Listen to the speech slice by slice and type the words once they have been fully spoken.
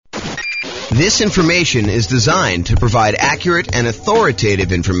This information is designed to provide accurate and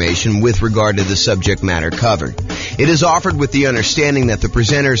authoritative information with regard to the subject matter covered. It is offered with the understanding that the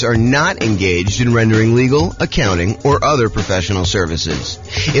presenters are not engaged in rendering legal, accounting, or other professional services.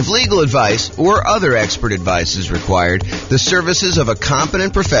 If legal advice or other expert advice is required, the services of a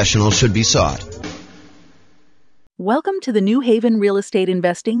competent professional should be sought. Welcome to the New Haven Real Estate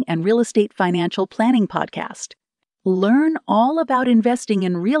Investing and Real Estate Financial Planning Podcast. Learn all about investing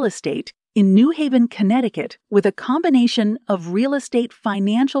in real estate in New Haven, Connecticut, with a combination of real estate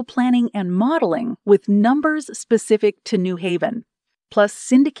financial planning and modeling with numbers specific to New Haven, plus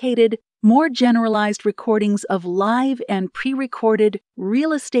syndicated, more generalized recordings of live and pre-recorded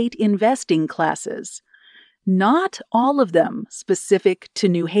real estate investing classes. Not all of them specific to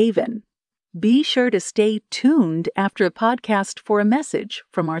New Haven. Be sure to stay tuned after a podcast for a message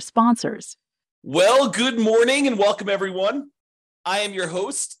from our sponsors. Well, good morning and welcome, everyone. I am your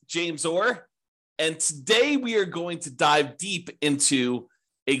host, James Orr, and today we are going to dive deep into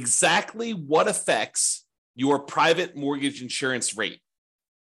exactly what affects your private mortgage insurance rate.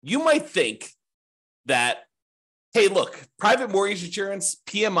 You might think that, hey, look, private mortgage insurance,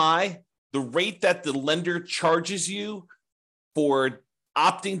 PMI, the rate that the lender charges you for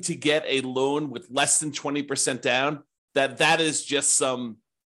opting to get a loan with less than 20% down, that is just some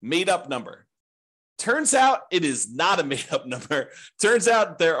made-up number. Turns out it is not a made-up number. Turns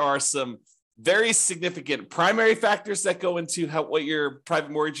out there are some very significant primary factors that go into what your private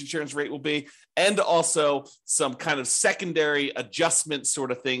mortgage insurance rate will be, and also some kind of secondary adjustment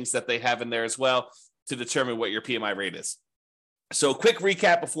sort of things that they have in there as well to determine what your PMI rate is. So quick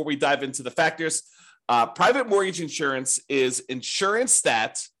recap before we dive into the factors. Private mortgage insurance is insurance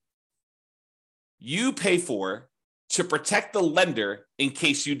that you pay for to protect the lender in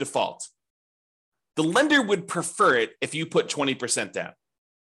case you default. The lender would prefer it if you put 20% down.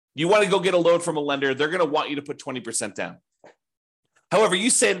 You want to go get a loan from a lender, they're going to want you to put 20% down. However, you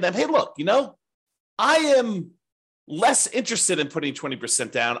say to them, hey, look, I am less interested in putting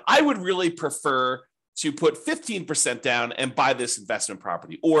 20% down. I would really prefer to put 15% down and buy this investment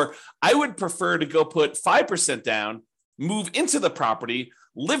property. Or I would prefer to go put 5% down, move into the property,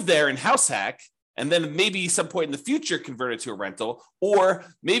 live there and house hack, and then maybe some point in the future convert it to a rental. Or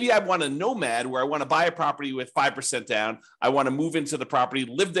maybe I want a nomad where I want to buy a property with 5% down. I want to move into the property,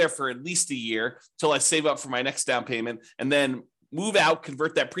 live there for at least a year till I save up for my next down payment, and then move out,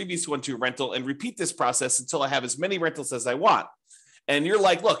 convert that previous one to a rental, and repeat this process until I have as many rentals as I want. And you're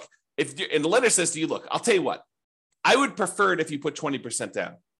like, look, and the lender says to you, look, I'll tell you what, I would prefer it if you put 20%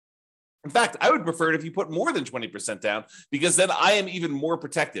 down. In fact, I would prefer it if you put more than 20% down, because then I am even more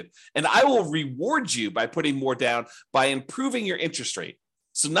protected. And I will reward you by putting more down by improving your interest rate.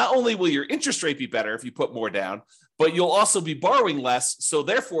 So not only will your interest rate be better if you put more down, but you'll also be borrowing less. So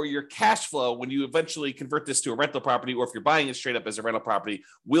therefore, your cash flow, when you eventually convert this to a rental property, or if you're buying it straight up as a rental property,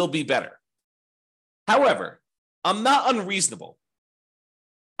 will be better. However, I'm not unreasonable.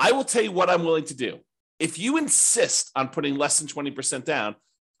 I will tell you what I'm willing to do. If you insist on putting less than 20% down,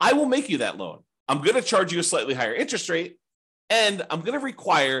 I will make you that loan. I'm going to charge you a slightly higher interest rate, and I'm going to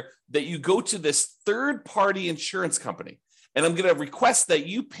require that you go to this third-party insurance company, and I'm going to request that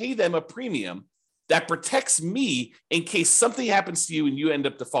you pay them a premium that protects me in case something happens to you and you end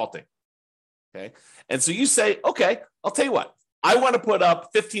up defaulting. Okay? And so you say, okay, I'll tell you what. I want to put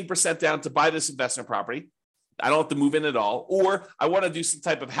up 15% down to buy this investment property. I don't have to move in at all. Or I want to do some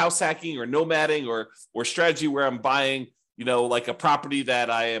type of house hacking or nomading or strategy where I'm buying like a property that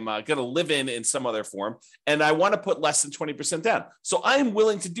I am going to live in some other form, and I want to put less than 20% down. So I am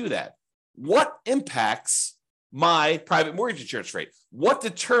willing to do that. What impacts my private mortgage insurance rate? What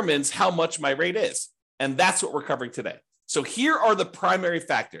determines how much my rate is? And that's what we're covering today. So here are the primary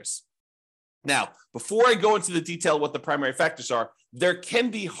factors. Now, before I go into the detail of what the primary factors are, there can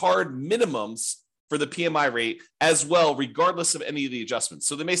be hard minimums for the PMI rate as well, regardless of any of the adjustments.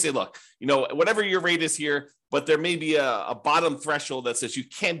 So they may say, look, whatever your rate is here, but there may be a bottom threshold that says you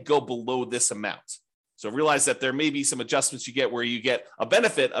can't go below this amount. So realize that there may be some adjustments you get where you get a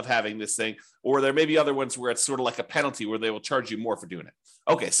benefit of having this thing, or there may be other ones where it's sort of like a penalty where they will charge you more for doing it.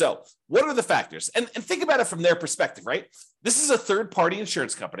 Okay, so what are the factors? And think about it from their perspective, right? This is a third-party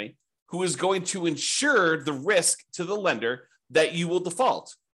insurance company who is going to insure the risk to the lender that you will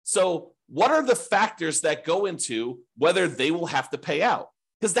default. So what are the factors that go into whether they will have to pay out?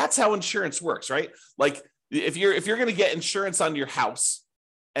 Because that's how insurance works, right? Like if you're going to get insurance on your house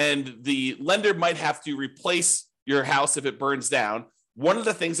and the lender might have to replace your house if it burns down, one of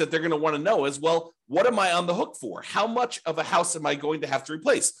the things that they're going to want to know is, well, what am I on the hook for? How much of a house am I going to have to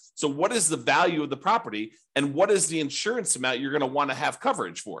replace? So what is the value of the property and what is the insurance amount you're going to want to have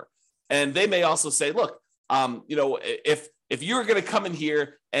coverage for? And they may also say, look, if you're going to come in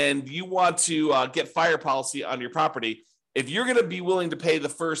here and you want to get fire policy on your property, if you're going to be willing to pay the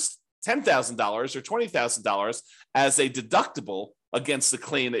first $10,000 or $20,000 as a deductible against the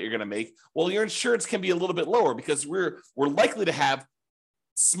claim that you're going to make, well, your insurance can be a little bit lower because we're likely to have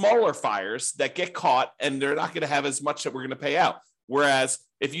smaller fires that get caught and they're not going to have as much that we're going to pay out. Whereas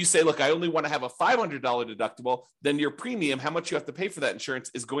if you say, look, I only want to have a $500 deductible, then your premium, how much you have to pay for that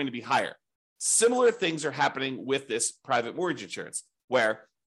insurance, is going to be higher. Similar things are happening with this private mortgage insurance, where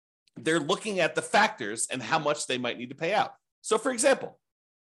they're looking at the factors and how much they might need to pay out. So for example,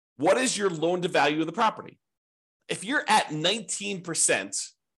 what is your loan to value of the property? If you're at 19%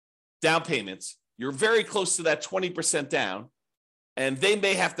 down payments, you're very close to that 20% down, and they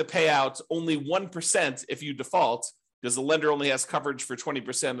may have to pay out only 1% if you default, because the lender only has coverage for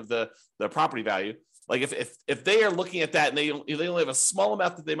 20% of the property value. Like if they are looking at that and they only have a small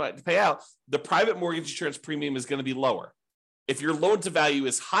amount that they might pay out, the private mortgage insurance premium is going to be lower. If your loan to value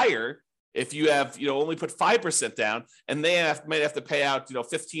is higher, if you have only put 5% down and they might have to pay out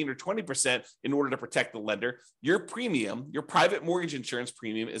 15 or 20% in order to protect the lender, your premium, your private mortgage insurance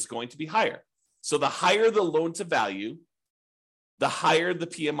premium, is going to be higher. So the higher the loan to value, the higher the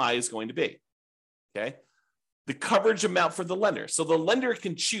PMI is going to be. Okay. The coverage amount for the lender. So the lender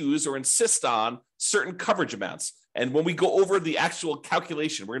can choose or insist on certain coverage amounts. And when we go over the actual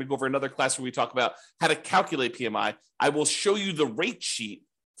calculation, we're going to go over another class where we talk about how to calculate PMI. I will show you the rate sheet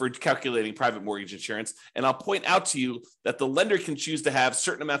for calculating private mortgage insurance. And I'll point out to you that the lender can choose to have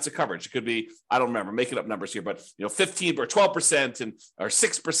certain amounts of coverage. It could be, I don't remember, making up numbers here, but 15 or 12% or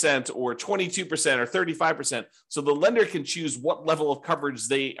 6% or 22% or 35%. So the lender can choose what level of coverage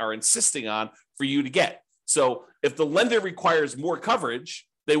they are insisting on for you to get. So if the lender requires more coverage,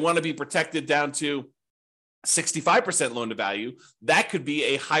 they want to be protected down to 65% loan to value, that could be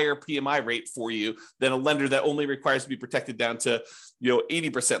a higher PMI rate for you than a lender that only requires to be protected down to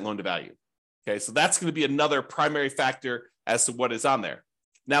 80% loan to value. Okay, so that's going to be another primary factor as to what is on there.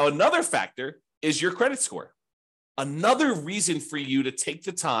 Now, another factor is your credit score. Another reason for you to take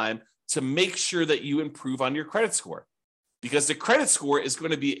the time to make sure that you improve on your credit score, because the credit score is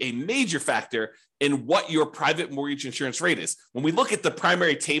going to be a major factor in what your private mortgage insurance rate is. When we look at the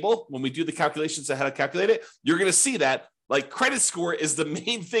primary table, when we do the calculations on how to calculate it, you're going to see that like credit score is the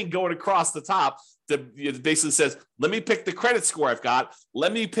main thing going across the top that basically says, let me pick the credit score I've got.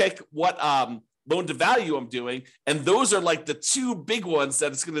 Let me pick what loan to value I'm doing. And those are like the two big ones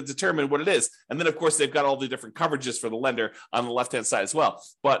that it's going to determine what it is. And then of course, they've got all the different coverages for the lender on the left-hand side as well.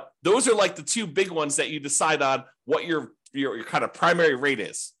 But those are like the two big ones that you decide on what your kind of primary rate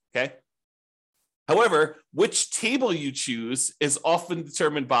is, okay? However, which table you choose is often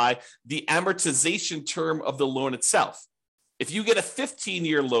determined by the amortization term of the loan itself. If you get a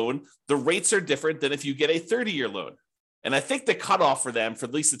 15-year loan, the rates are different than if you get a 30-year loan. And I think the cutoff for them, for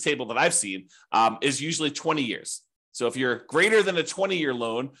at least the table that I've seen, is usually 20 years. So if you're greater than a 20-year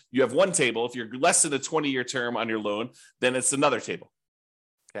loan, you have one table. If you're less than a 20-year term on your loan, then it's another table,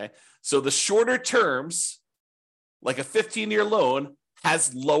 okay? So the shorter terms, like a 15-year loan,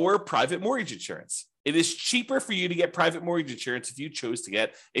 has lower private mortgage insurance. It is cheaper for you to get private mortgage insurance if you chose to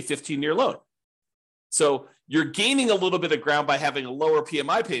get a 15-year loan. So you're gaining a little bit of ground by having a lower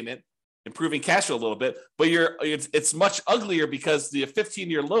PMI payment, improving cash flow a little bit, but it's much uglier because the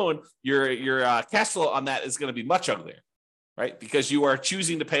 15-year loan, your cash flow on that is going to be much uglier, right? Because you are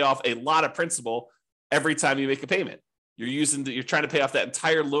choosing to pay off a lot of principal every time you make a payment. You're trying to pay off that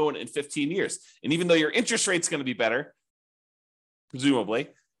entire loan in 15 years. And even though your interest rate's going to be better, presumably,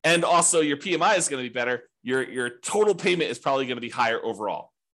 and also your PMI is going to be better, your total payment is probably going to be higher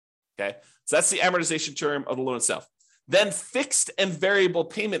overall. Okay. So that's the amortization term of the loan itself. Then fixed and variable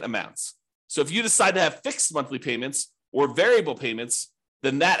payment amounts. So if you decide to have fixed monthly payments or variable payments,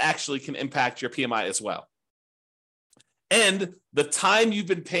 then that actually can impact your PMI as well. And the time you've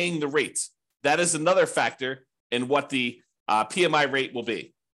been paying the rates, that is another factor in what the PMI rate will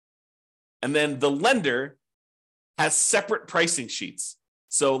be. And then the lender has separate pricing sheets.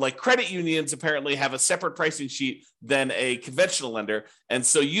 So like credit unions apparently have a separate pricing sheet than a conventional lender. And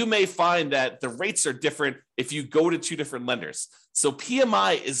so you may find that the rates are different if you go to two different lenders. So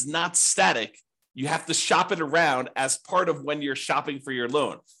PMI is not static. You have to shop it around as part of when you're shopping for your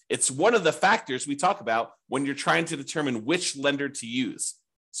loan. It's one of the factors we talk about when you're trying to determine which lender to use.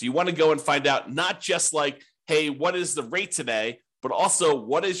 So you want to go and find out not just like, hey, what is the rate today, but also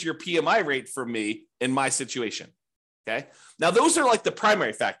what is your PMI rate for me in my situation? Okay. Now, those are like the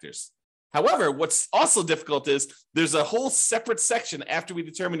primary factors. However, what's also difficult is there's a whole separate section after we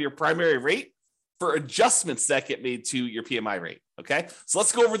determine your primary rate for adjustments that get made to your PMI rate. Okay, so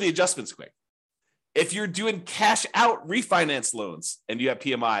let's go over the adjustments quick. If you're doing cash out refinance loans and you have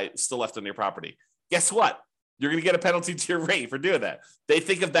PMI still left on your property, guess what? You're going to get a penalty to your rate for doing that. They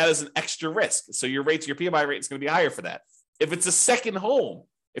think of that as an extra risk. So your PMI rate is going to be higher for that. If it's a second home,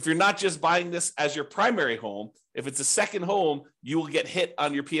 if you're not just buying this as your primary home, if it's a second home, you will get hit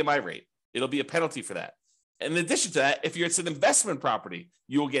on your PMI rate. It'll be a penalty for that. And in addition to that, if it's an investment property,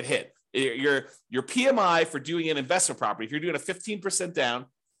 you will get hit. Your PMI for doing an investment property, if you're doing a 15% down,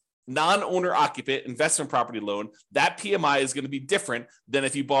 non-owner occupant investment property loan, that PMI is going to be different than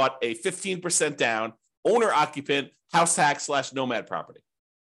if you bought a 15% down owner occupant house hack / nomad property.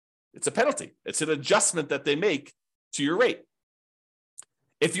 It's a penalty. It's an adjustment that they make to your rate.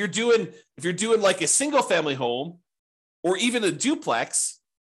 If you're doing like a single family home or even a duplex,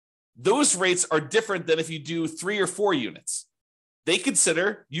 those rates are different than if you do 3 or 4 units. They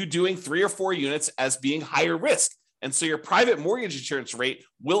consider you doing 3 or 4 units as being higher risk. And so your private mortgage insurance rate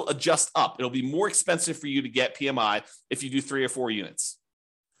will adjust up. It'll be more expensive for you to get PMI if you do 3 or 4 units.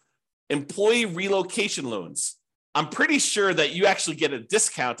 Employee relocation loans. I'm pretty sure that you actually get a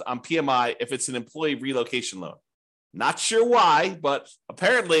discount on PMI if it's an employee relocation loan. Not sure why, but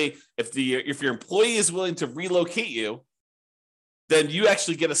apparently if your employee is willing to relocate you, then you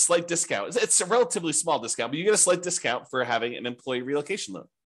actually get a slight discount. It's a relatively small discount, but you get a slight discount for having an employee relocation loan.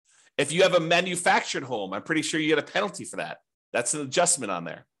 If you have a manufactured home, I'm pretty sure you get a penalty for that. That's an adjustment on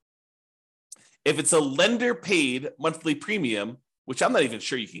there. If it's a lender paid monthly premium, which I'm not even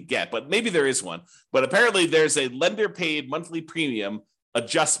sure you can get, but maybe there is one. But apparently there's a lender paid monthly premium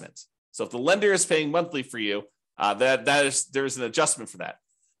adjustment. So if the lender is paying monthly for you, there's an adjustment for that.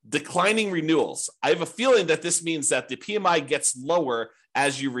 Declining renewals. I have a feeling that this means that the PMI gets lower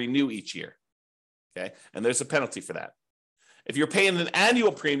as you renew each year. Okay, and there's a penalty for that. If you're paying an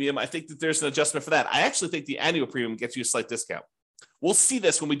annual premium, I think that there's an adjustment for that. I actually think the annual premium gets you a slight discount. We'll see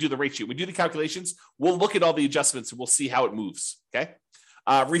this when we do the rate sheet. We do the calculations. We'll look at all the adjustments and we'll see how it moves. Okay.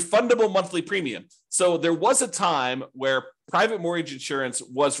 Refundable monthly premium. So there was a time where private mortgage insurance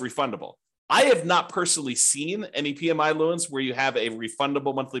was refundable. I have not personally seen any PMI loans where you have a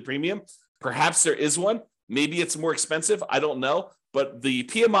refundable monthly premium. Perhaps there is one. Maybe it's more expensive. I don't know. But the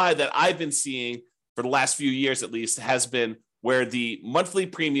PMI that I've been seeing for the last few years, at least, has been where the monthly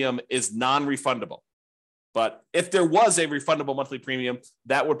premium is non-refundable. But if there was a refundable monthly premium,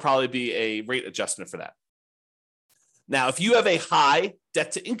 that would probably be a rate adjustment for that. Now, if you have a high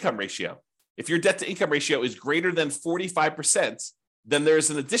debt-to-income ratio, if your debt-to-income ratio is greater than 45%, then there's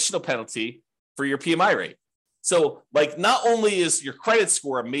an additional penalty for your PMI rate. So, like, not only is your credit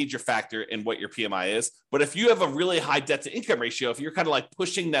score a major factor in what your PMI is, but if you have a really high debt-to-income ratio, if you're kind of like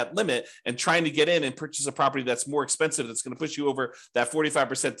pushing that limit and trying to get in and purchase a property that's more expensive, that's going to push you over that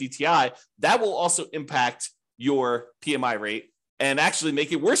 45% DTI, that will also impact your PMI rate and actually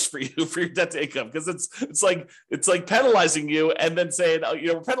make it worse for you for your debt-to-income, because it's like penalizing you and then saying, oh,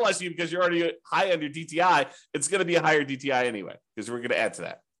 we're penalizing you because you're already high on your DTI. It's going to be a higher DTI anyway because we're going to add to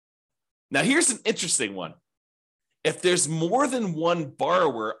that. Now, here's an interesting one. If there's more than one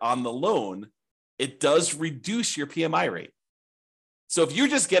borrower on the loan, it does reduce your PMI rate. So if you're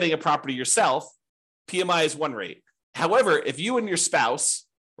just getting a property yourself, PMI is one rate. However, if you and your spouse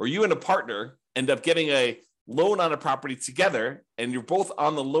or you and a partner end up getting a loan on a property together and you're both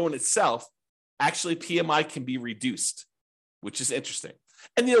on the loan itself, actually PMI can be reduced, which is interesting.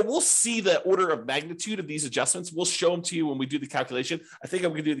 And we'll see the order of magnitude of these adjustments. We'll show them to you when we do the calculation. I think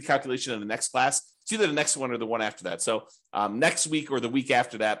I'm going to do the calculation in the next class. It's either the next one or the one after that. So next week or the week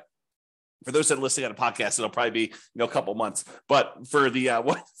after that. For those that are listening on a podcast, it'll probably be a couple months. But for the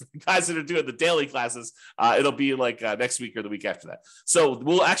guys that are doing the daily classes, it'll be like next week or the week after that. So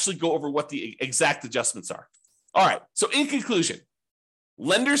we'll actually go over what the exact adjustments are. All right. So in conclusion,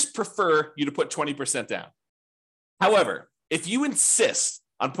 lenders prefer you to put 20% down. However, if you insist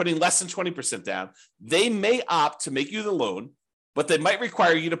on putting less than 20% down, they may opt to make you the loan, but they might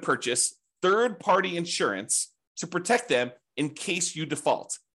require you to purchase third-party insurance to protect them in case you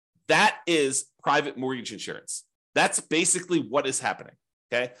default. That is private mortgage insurance. That's basically what is happening,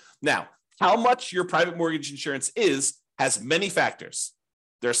 okay? Now, how much your private mortgage insurance has many factors.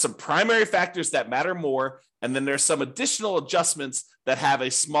 There are some primary factors that matter more, and then there's some additional adjustments that have a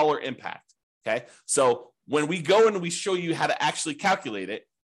smaller impact, okay? So when we go and we show you how to actually calculate it,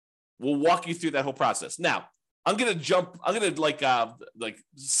 we'll walk you through that whole process. Now, I'm going to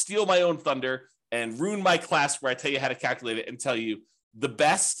steal my own thunder and ruin my class where I tell you how to calculate it and tell you the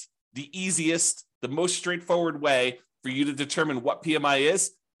best, the easiest, the most straightforward way for you to determine what PMI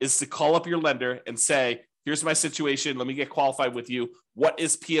is to call up your lender and say, here's my situation. Let me get qualified with you. What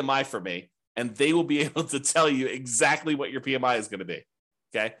is PMI for me? and they will be able to tell you exactly what your PMI is going to be.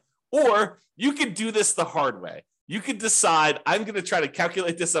 Okay. Or you can do this the hard way. You could decide, I'm going to try to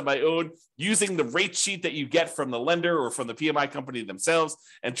calculate this on my own using the rate sheet that you get from the lender or from the PMI company themselves,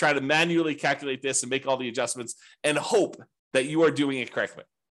 and try to manually calculate this and make all the adjustments and hope that you are doing it correctly.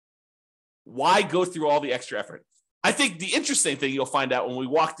 Why go through all the extra effort? I think the interesting thing you'll find out when we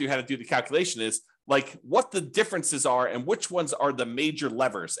walk through how to do the calculation is like what the differences are and which ones are the major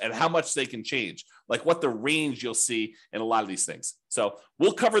levers and how much they can change, like what the range you'll see in a lot of these things. So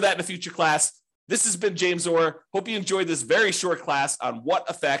we'll cover that in a future class. This has been James Orr. Hope you enjoyed this very short class on what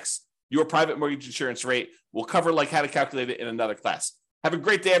affects your private mortgage insurance rate. We'll cover like how to calculate it in another class. Have a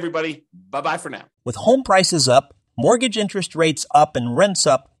great day, everybody. Bye-bye for now. With home prices up, mortgage interest rates up, and rents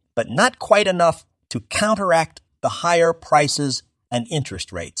up, but not quite enough to counteract the higher prices and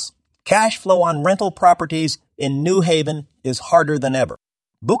interest rates. Cash flow on rental properties in New Haven is harder than ever.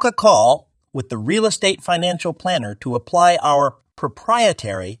 Book a call with the Real Estate Financial Planner to apply our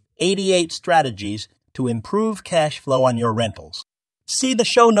proprietary 88 strategies to improve cash flow on your rentals. See the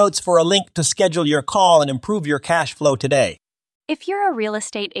show notes for a link to schedule your call and improve your cash flow today. If you're a real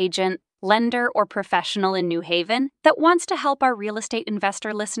estate agent, lender, or professional in New Haven that wants to help our real estate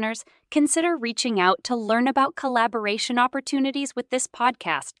investor listeners, consider reaching out to learn about collaboration opportunities with this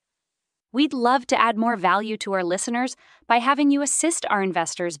podcast. We'd love to add more value to our listeners by having you assist our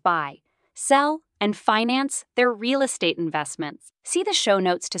investors buy, sell, and finance their real estate investments. See the show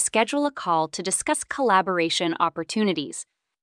notes to schedule a call to discuss collaboration opportunities.